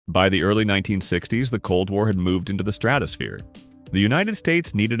By the early 1960s, the Cold War had moved into the stratosphere. The United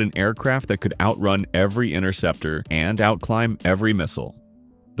States needed an aircraft that could outrun every interceptor and outclimb every missile.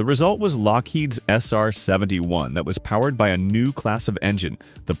 The result was Lockheed's SR-71 that was powered by a new class of engine,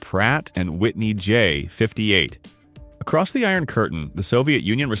 the Pratt & Whitney J-58. Across the Iron Curtain, the Soviet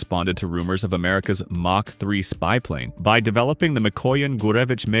Union responded to rumors of America's Mach 3 spy plane by developing the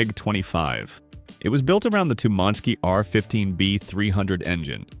Mikoyan-Gurevich MiG-25. It was built around the Tumansky R-15B-300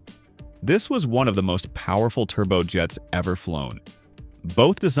 engine. This was one of the most powerful turbojets ever flown.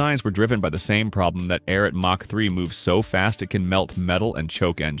 Both designs were driven by the same problem that air at Mach 3 moves so fast it can melt metal and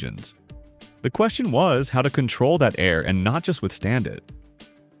choke engines. The question was how to control that air and not just withstand it.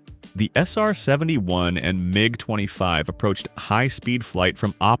 The SR-71 and MiG-25 approached high-speed flight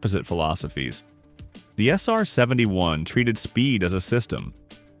from opposite philosophies. The SR-71 treated speed as a system.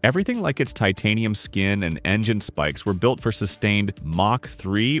 Everything like its titanium skin and engine spikes were built for sustained Mach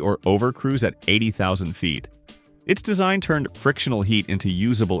 3 or overcruise at 80,000 feet. Its design turned frictional heat into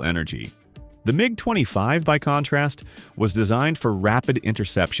usable energy. The MiG-25, by contrast, was designed for rapid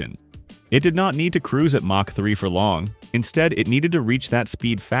interception. It did not need to cruise at Mach 3 for long. Instead, it needed to reach that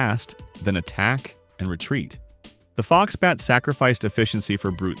speed fast, then attack and retreat. The Foxbat sacrificed efficiency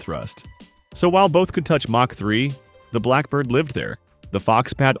for brute thrust. So while both could touch Mach 3, the Blackbird lived there. The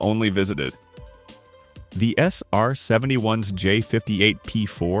Foxbat only visited. The SR-71's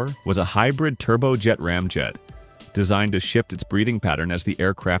J-58P4 was a hybrid turbojet ramjet, designed to shift its breathing pattern as the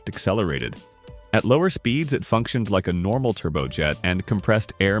aircraft accelerated. At lower speeds, it functioned like a normal turbojet and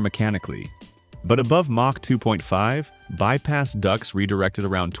compressed air mechanically. But above Mach 2.5, bypass ducts redirected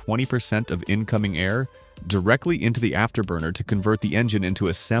around 20% of incoming air directly into the afterburner to convert the engine into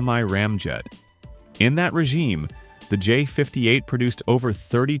a semi-ramjet. In that regime, the J-58 produced over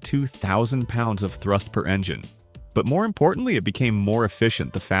 32,000 pounds of thrust per engine. But more importantly, it became more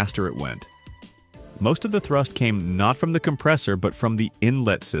efficient the faster it went. Most of the thrust came not from the compressor but from the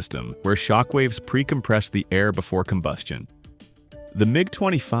inlet system, where shockwaves pre-compressed the air before combustion. The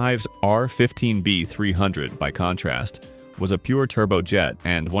MiG-25's R-15B-300, by contrast, was a pure turbojet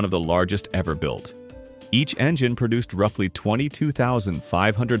and one of the largest ever built. Each engine produced roughly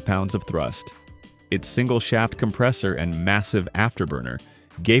 22,500 pounds of thrust. Its single-shaft compressor and massive afterburner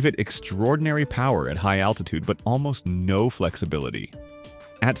gave it extraordinary power at high altitude but almost no flexibility.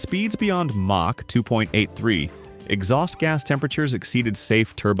 At speeds beyond Mach 2.83, exhaust gas temperatures exceeded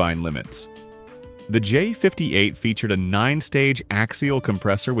safe turbine limits. The J-58 featured a 9-stage axial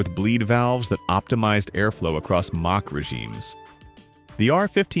compressor with bleed valves that optimized airflow across Mach regimes. The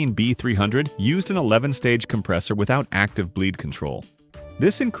R-15B-300 used an 11-stage compressor without active bleed control.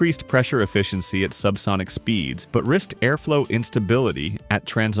 This increased pressure efficiency at subsonic speeds, but risked airflow instability at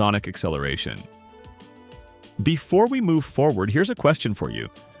transonic acceleration. Before we move forward, here's a question for you.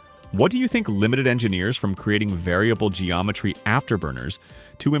 What do you think limited engineers from creating variable geometry afterburners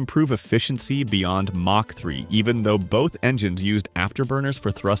to improve efficiency beyond Mach 3, even though both engines used afterburners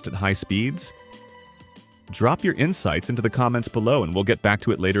for thrust at high speeds? Drop your insights into the comments below and we'll get back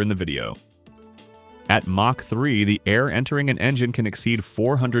to it later in the video. At Mach 3, the air entering an engine can exceed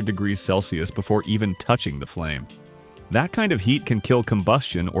 400 degrees Celsius before even touching the flame. That kind of heat can kill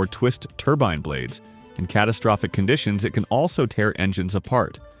combustion or twist turbine blades. In catastrophic conditions, it can also tear engines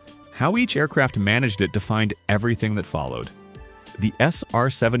apart. How each aircraft managed it defined everything that followed. The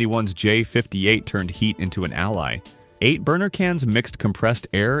SR-71's J-58 turned heat into an ally. 8 burner cans mixed compressed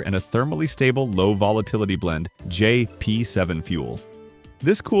air and a thermally stable low-volatility blend, JP7 fuel.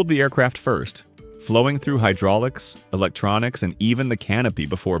 This cooled the aircraft first, flowing through hydraulics, electronics, and even the canopy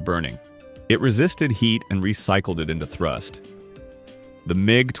before burning. It resisted heat and recycled it into thrust. The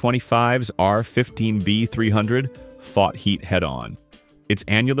MiG-25's R-15B-300 fought heat head-on. Its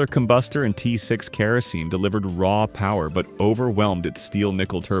annular combustor and T6 kerosene delivered raw power but overwhelmed its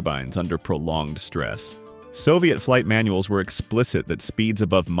steel-nickel turbines under prolonged stress. Soviet flight manuals were explicit that speeds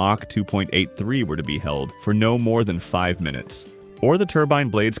above Mach 2.83 were to be held for no more than 5 minutes, or the turbine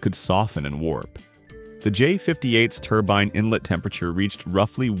blades could soften and warp. The J-58's turbine inlet temperature reached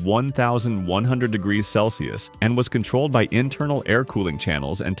roughly 1,100 degrees Celsius and was controlled by internal air cooling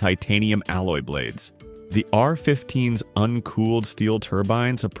channels and titanium alloy blades. The R-15's uncooled steel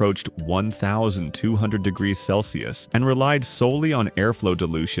turbines approached 1,200 degrees Celsius and relied solely on airflow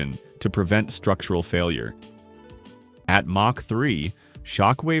dilution to prevent structural failure. At Mach 3,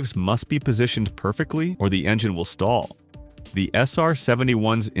 shockwaves must be positioned perfectly or the engine will stall. The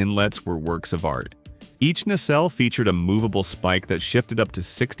SR-71's inlets were works of art. Each nacelle featured a movable spike that shifted up to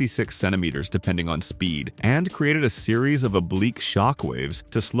 66 centimeters depending on speed, and created a series of oblique shockwaves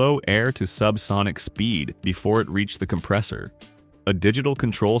to slow air to subsonic speed before it reached the compressor. A digital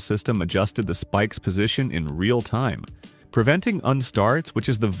control system adjusted the spike's position in real time, preventing unstarts, which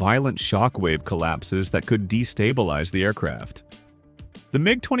is the violent shockwave collapses that could destabilize the aircraft. The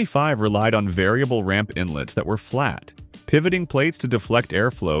MiG-25 relied on variable ramp inlets that were flat, pivoting plates to deflect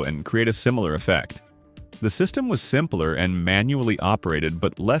airflow and create a similar effect. The system was simpler and manually operated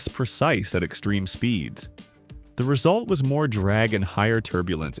but less precise at extreme speeds. The result was more drag and higher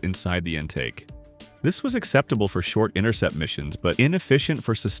turbulence inside the intake. This was acceptable for short intercept missions but inefficient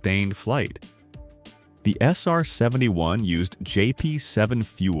for sustained flight. The SR-71 used JP-7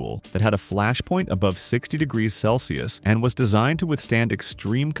 fuel that had a flash point above 60 degrees Celsius and was designed to withstand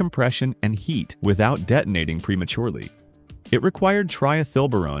extreme compression and heat without detonating prematurely. It required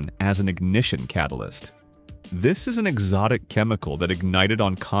triethylboron as an ignition catalyst. This is an exotic chemical that ignited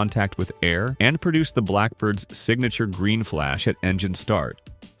on contact with air and produced the Blackbird's signature green flash at engine start.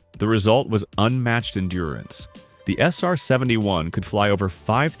 The result was unmatched endurance. The SR-71 could fly over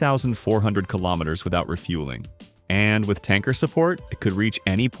 5,400 kilometers without refueling, and with tanker support, it could reach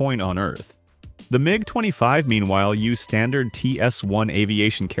any point on Earth. The MiG-25, meanwhile, used standard TS-1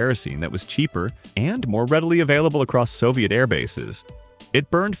 aviation kerosene that was cheaper and more readily available across Soviet air bases.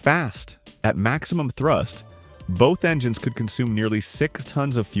 It burned fast. At maximum thrust, both engines could consume nearly 6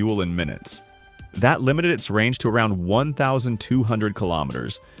 tons of fuel in minutes. That limited its range to around 1,200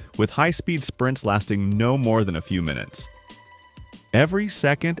 kilometers, with high-speed sprints lasting no more than a few minutes. Every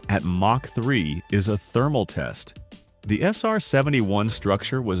second at Mach 3 is a thermal test. The SR-71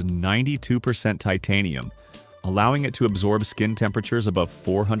 structure was 92% titanium, allowing it to absorb skin temperatures above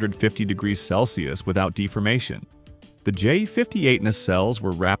 450 degrees Celsius without deformation. The J-58 nacelles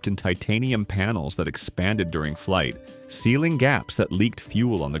were wrapped in titanium panels that expanded during flight, sealing gaps that leaked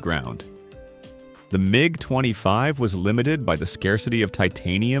fuel on the ground. The MiG-25 was limited by the scarcity of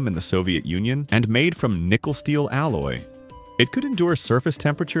titanium in the Soviet Union and made from nickel-steel alloy. It could endure surface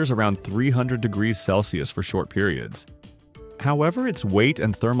temperatures around 300 degrees Celsius for short periods. However, its weight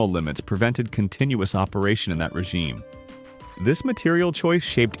and thermal limits prevented continuous operation in that regime. This material choice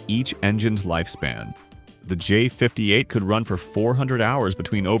shaped each engine's lifespan. The J-58 could run for 400 hours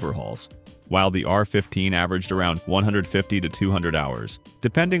between overhauls, while the R-15 averaged around 150 to 200 hours,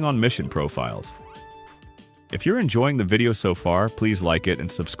 depending on mission profiles. If you're enjoying the video so far, please like it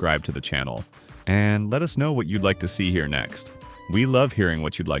and subscribe to the channel. And let us know what you'd like to see here next. We love hearing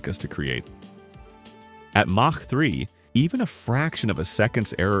what you'd like us to create. At Mach 3, even a fraction of a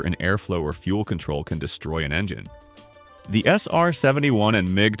second's error in airflow or fuel control can destroy an engine. The SR-71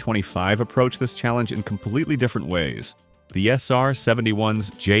 and MiG-25 approach this challenge in completely different ways. The SR-71's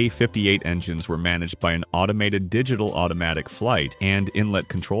J-58 engines were managed by an automated digital automatic flight and inlet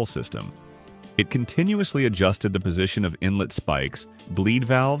control system. It continuously adjusted the position of inlet spikes, bleed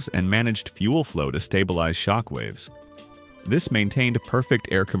valves, and managed fuel flow to stabilize shock waves. This maintained perfect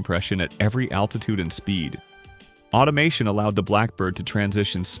air compression at every altitude and speed. Automation allowed the Blackbird to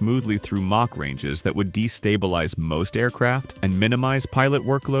transition smoothly through Mach ranges that would destabilize most aircraft and minimize pilot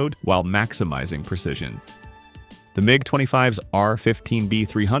workload while maximizing precision. The MiG-25's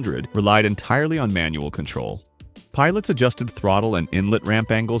R-15B-300 relied entirely on manual control. Pilots adjusted throttle and inlet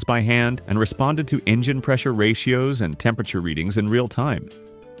ramp angles by hand and responded to engine pressure ratios and temperature readings in real time.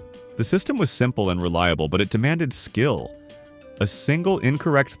 The system was simple and reliable, but it demanded skill. A single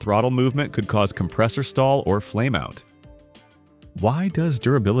incorrect throttle movement could cause compressor stall or flameout. Why does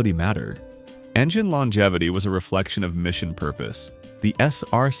durability matter? Engine longevity was a reflection of mission purpose. The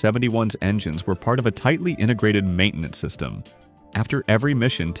SR-71's engines were part of a tightly integrated maintenance system. After every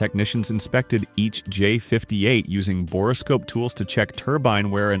mission, technicians inspected each J-58 using borescope tools to check turbine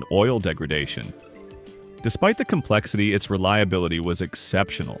wear and oil degradation. Despite the complexity, its reliability was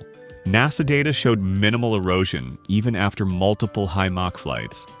exceptional. NASA data showed minimal erosion, even after multiple high Mach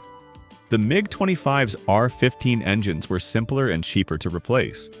flights. The MiG-25's R-15 engines were simpler and cheaper to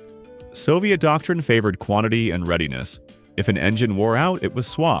replace. Soviet doctrine favored quantity and readiness. If an engine wore out, it was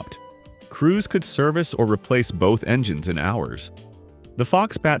swapped. Crews could service or replace both engines in hours. The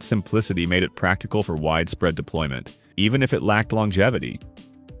Foxbat's simplicity made it practical for widespread deployment, even if it lacked longevity.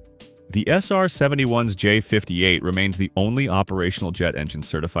 The SR-71's J-58 remains the only operational jet engine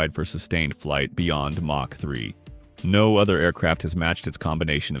certified for sustained flight beyond Mach 3. No other aircraft has matched its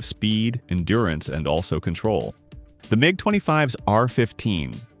combination of speed, endurance, and also control. The MiG-25's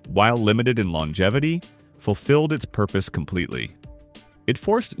R-15, while limited in longevity, fulfilled its purpose completely. It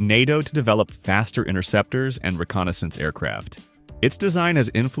forced NATO to develop faster interceptors and reconnaissance aircraft. Its design has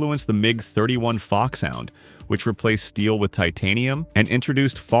influenced the MiG-31 Foxhound, which replaced steel with titanium and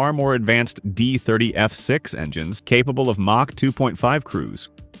introduced far more advanced D-30F6 engines capable of Mach 2.5 cruise.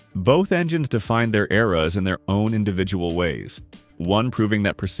 Both engines defined their eras in their own individual ways. one proving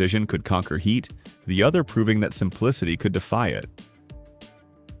that precision could conquer heat, the other proving that simplicity could defy it.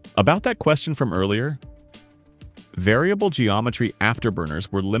 About that question from earlier, variable geometry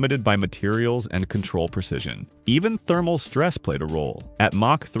afterburners were limited by materials and control precision. Even thermal stress played a role. At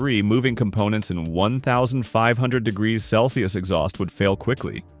Mach 3, moving components in 1,500 degrees Celsius exhaust would fail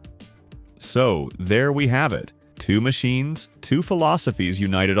quickly. So, there we have it. Two machines, two philosophies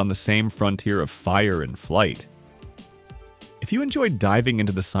united on the same frontier of fire and flight. If you enjoyed diving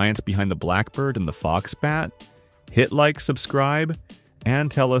into the science behind the Blackbird and the Foxbat, hit like, subscribe, and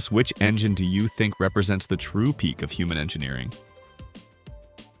tell us which engine do you think represents the true peak of human engineering.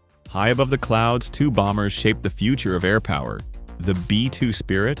 High above the clouds, two bombers shaped the future of air power. The B-2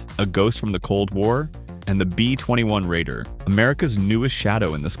 Spirit, a ghost from the Cold War, and the B-21 Raider, America's newest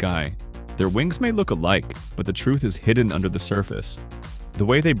shadow in the sky. Their wings may look alike, but the truth is hidden under the surface. The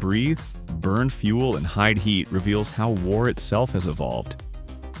way they breathe, burn fuel, and hide heat reveals how war itself has evolved.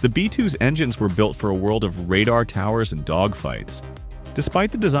 The B-2's engines were built for a world of radar towers and dogfights.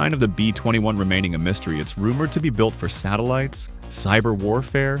 Despite the design of the B-21 remaining a mystery, it's rumored to be built for satellites, cyber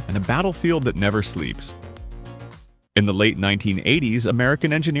warfare, and a battlefield that never sleeps. In the late 1980s,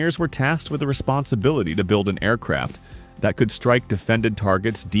 American engineers were tasked with the responsibility to build an aircraft that could strike defended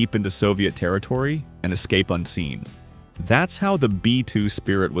targets deep into Soviet territory and escape unseen. That's how the B-2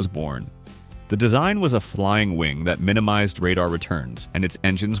 Spirit was born. The design was a flying wing that minimized radar returns, and its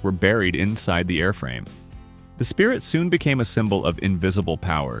engines were buried inside the airframe. The Spirit soon became a symbol of invisible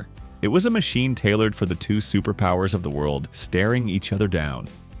power. It was a machine tailored for the two superpowers of the world, staring each other down.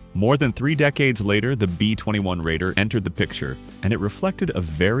 More than 3 decades later, the B-21 Raider entered the picture, and it reflected a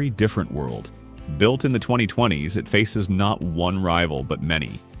very different world. Built in the 2020s, it faces not one rival, but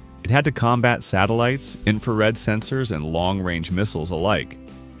many. It had to combat satellites, infrared sensors, and long-range missiles alike.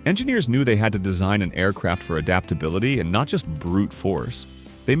 Engineers knew they had to design an aircraft for adaptability and not just brute force.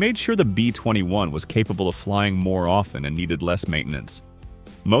 They made sure the B-21 was capable of flying more often and needed less maintenance.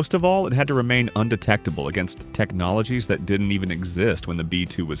 Most of all, it had to remain undetectable against technologies that didn't even exist when the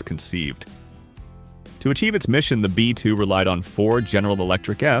B-2 was conceived. To achieve its mission, the B-2 relied on 4 General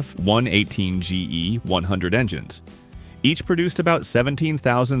Electric F-118GE 100 engines. Each produced about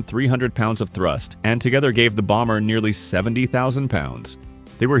 17,300 pounds of thrust, and together gave the bomber nearly 70,000 pounds.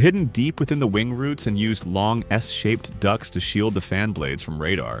 They were hidden deep within the wing roots and used long S-shaped ducts to shield the fan blades from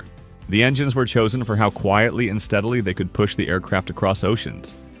radar. The engines were chosen for how quietly and steadily they could push the aircraft across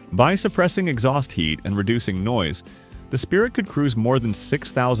oceans. By suppressing exhaust heat and reducing noise, the Spirit could cruise more than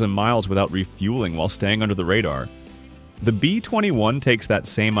 6,000 miles without refueling while staying under the radar. The B-21 takes that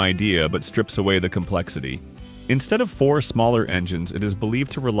same idea but strips away the complexity. Instead of 4 smaller engines, it is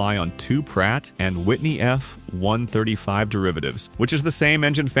believed to rely on 2 Pratt and Whitney F-135 derivatives, which is the same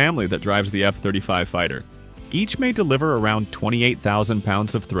engine family that drives the F-35 fighter. Each may deliver around 28,000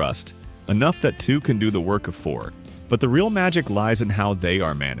 pounds of thrust, enough that 2 can do the work of 4. But the real magic lies in how they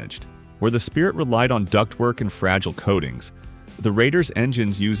are managed. Where the Spirit relied on ductwork and fragile coatings, the Raider's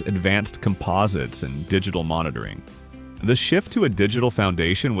engines use advanced composites and digital monitoring. The shift to a digital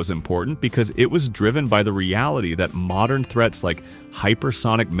foundation was important because it was driven by the reality that modern threats like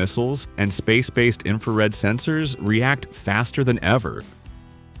hypersonic missiles and space-based infrared sensors react faster than ever.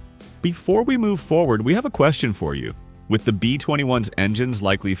 Before we move forward, we have a question for you. With the B-21's engines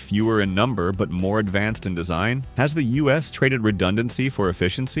likely fewer in number but more advanced in design, has the US traded redundancy for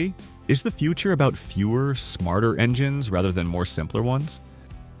efficiency? Is the future about fewer, smarter engines rather than more simpler ones?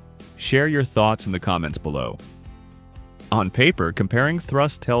 Share your thoughts in the comments below. On paper, comparing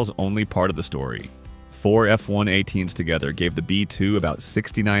thrust tells only part of the story. 4 F-118s together gave the B-2 about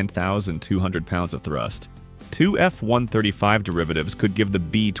 69,200 pounds of thrust. 2 F-135 derivatives could give the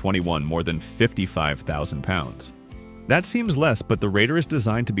B-21 more than 55,000 pounds. That seems less, but the Raider is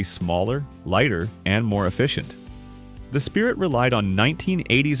designed to be smaller, lighter, and more efficient. The Spirit relied on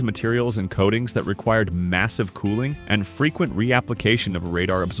 1980s materials and coatings that required massive cooling and frequent reapplication of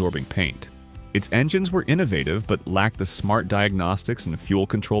radar-absorbing paint. Its engines were innovative but lacked the smart diagnostics and fuel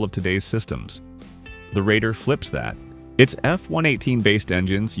control of today's systems. The Raider flips that. Its F-118-based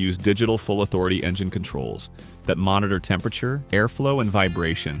engines use digital full-authority engine controls that monitor temperature, airflow, and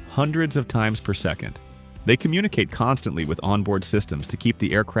vibration hundreds of times per second. They communicate constantly with onboard systems to keep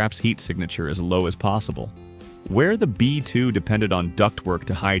the aircraft's heat signature as low as possible. Where the B-2 depended on ductwork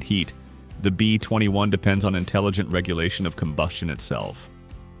to hide heat, the B-21 depends on intelligent regulation of combustion itself.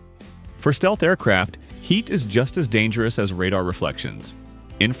 For stealth aircraft, heat is just as dangerous as radar reflections.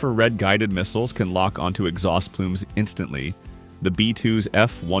 Infrared-guided missiles can lock onto exhaust plumes instantly. The B-2's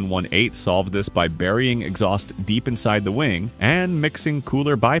F-118 solved this by burying exhaust deep inside the wing and mixing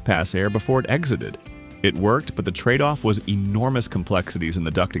cooler bypass air before it exited. It worked, but the trade-off was enormous complexities in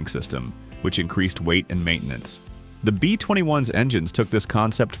the ducting system, which increased weight and maintenance. The B-21's engines took this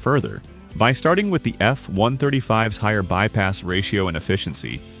concept further. By starting with the F-135's higher bypass ratio and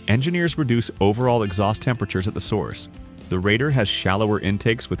efficiency, engineers reduce overall exhaust temperatures at the source. The Raider has shallower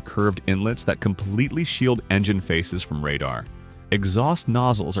intakes with curved inlets that completely shield engine faces from radar. Exhaust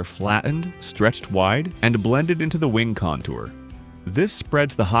nozzles are flattened, stretched wide, and blended into the wing contour. This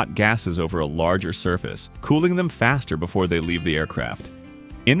spreads the hot gases over a larger surface, cooling them faster before they leave the aircraft.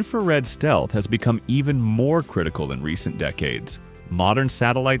 Infrared stealth has become even more critical in recent decades. Modern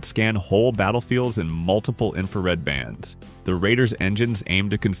satellites scan whole battlefields in multiple infrared bands. The Raider's engines aim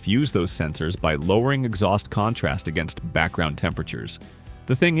to confuse those sensors by lowering exhaust contrast against background temperatures.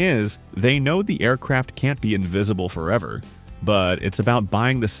 The thing is, they know the aircraft can't be invisible forever, but it's about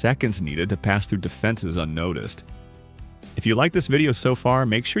buying the seconds needed to pass through defenses unnoticed. If you like this video so far,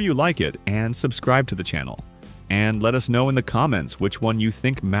 make sure you like it and subscribe to the channel. And let us know in the comments which one you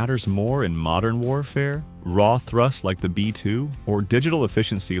think matters more in modern warfare, raw thrust like the B-2, or digital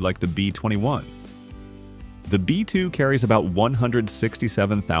efficiency like the B-21. The B-2 carries about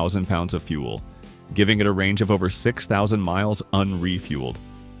 167,000 pounds of fuel, giving it a range of over 6,000 miles unrefueled.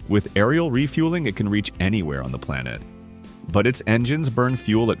 With aerial refueling, it can reach anywhere on the planet. But its engines burn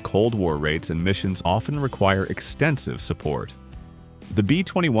fuel at Cold War rates and missions often require extensive support. The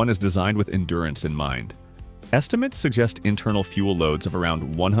B-21 is designed with endurance in mind. Estimates suggest internal fuel loads of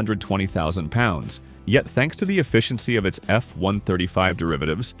around 120,000 pounds, yet thanks to the efficiency of its F-135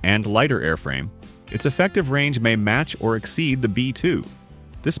 derivatives and lighter airframe, its effective range may match or exceed the B-2.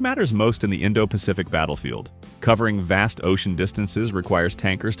 This matters most in the Indo-Pacific battlefield. Covering vast ocean distances requires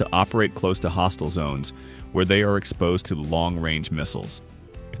tankers to operate close to hostile zones, where they are exposed to long-range missiles.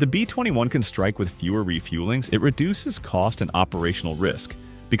 If the B-21 can strike with fewer refuelings, it reduces cost and operational risk,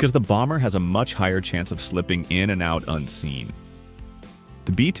 because the bomber has a much higher chance of slipping in and out unseen.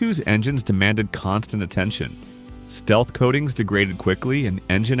 The B-2's engines demanded constant attention. Stealth coatings degraded quickly, and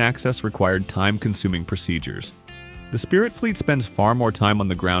engine access required time-consuming procedures. The Spirit fleet spends far more time on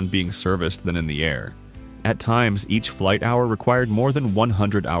the ground being serviced than in the air. At times, each flight hour required more than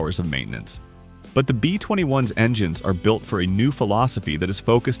 100 hours of maintenance. But the B-21's engines are built for a new philosophy that is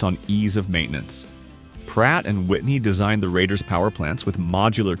focused on ease of maintenance. Pratt & Whitney designed the Raider's power plants with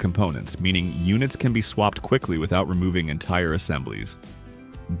modular components, meaning units can be swapped quickly without removing entire assemblies.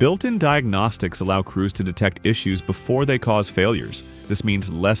 Built-in diagnostics allow crews to detect issues before they cause failures. This means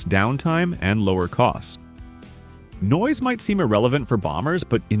less downtime and lower costs. Noise might seem irrelevant for bombers,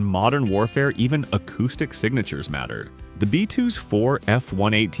 but in modern warfare, even acoustic signatures matter. The B-2's 4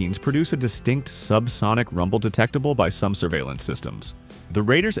 F-118s produce a distinct subsonic rumble detectable by some surveillance systems. The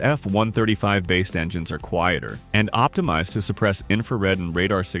Raider's F-135-based engines are quieter and optimized to suppress infrared and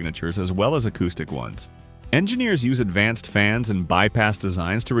radar signatures as well as acoustic ones. Engineers use advanced fans and bypass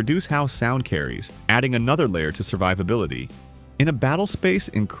designs to reduce how sound carries, adding another layer to survivability. In a battle space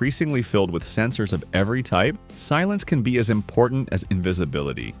increasingly filled with sensors of every type, silence can be as important as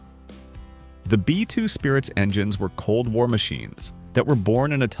invisibility. The B-2 Spirit's engines were Cold War machines that were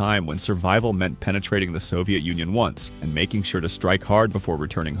born in a time when survival meant penetrating the Soviet Union once and making sure to strike hard before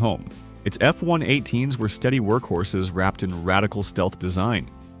returning home. Its F-118s were steady workhorses wrapped in radical stealth design.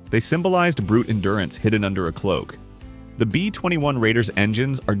 They symbolized brute endurance hidden under a cloak. The B-21 Raider's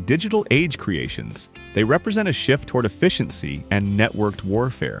engines are digital age creations. They represent a shift toward efficiency and networked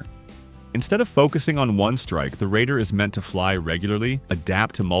warfare. Instead of focusing on one strike, the Raider is meant to fly regularly,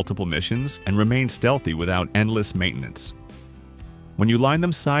 adapt to multiple missions, and remain stealthy without endless maintenance. When you line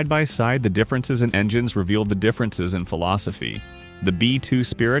them side by side, the differences in engines reveal the differences in philosophy. The B-2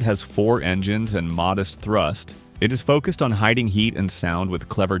 Spirit has 4 engines and modest thrust. It is focused on hiding heat and sound with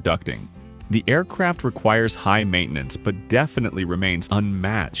clever ducting. The aircraft requires high maintenance, but definitely remains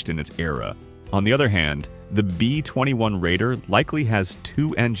unmatched in its era. On the other hand, the B-21 Raider likely has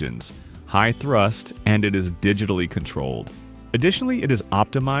 2 engines, high thrust, and it is digitally controlled. Additionally, it is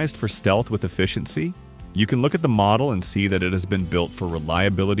optimized for stealth with efficiency. You can look at the model and see that it has been built for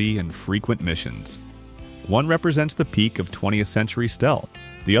reliability and frequent missions. One represents the peak of 20th century stealth.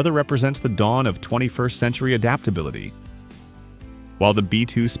 The other represents the dawn of 21st century adaptability. While the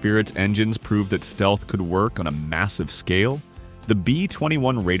B-2 Spirit's engines prove that stealth could work on a massive scale, the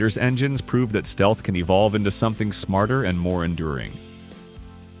B-21 Raider's engines prove that stealth can evolve into something smarter and more enduring.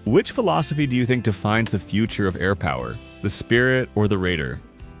 Which philosophy do you think defines the future of air power, the Spirit or the Raider?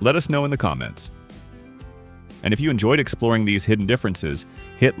 Let us know in the comments. And if you enjoyed exploring these hidden differences,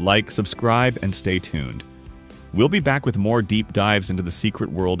 hit like, subscribe, and stay tuned. We'll be back with more deep dives into the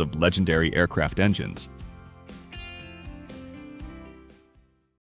secret world of legendary aircraft engines.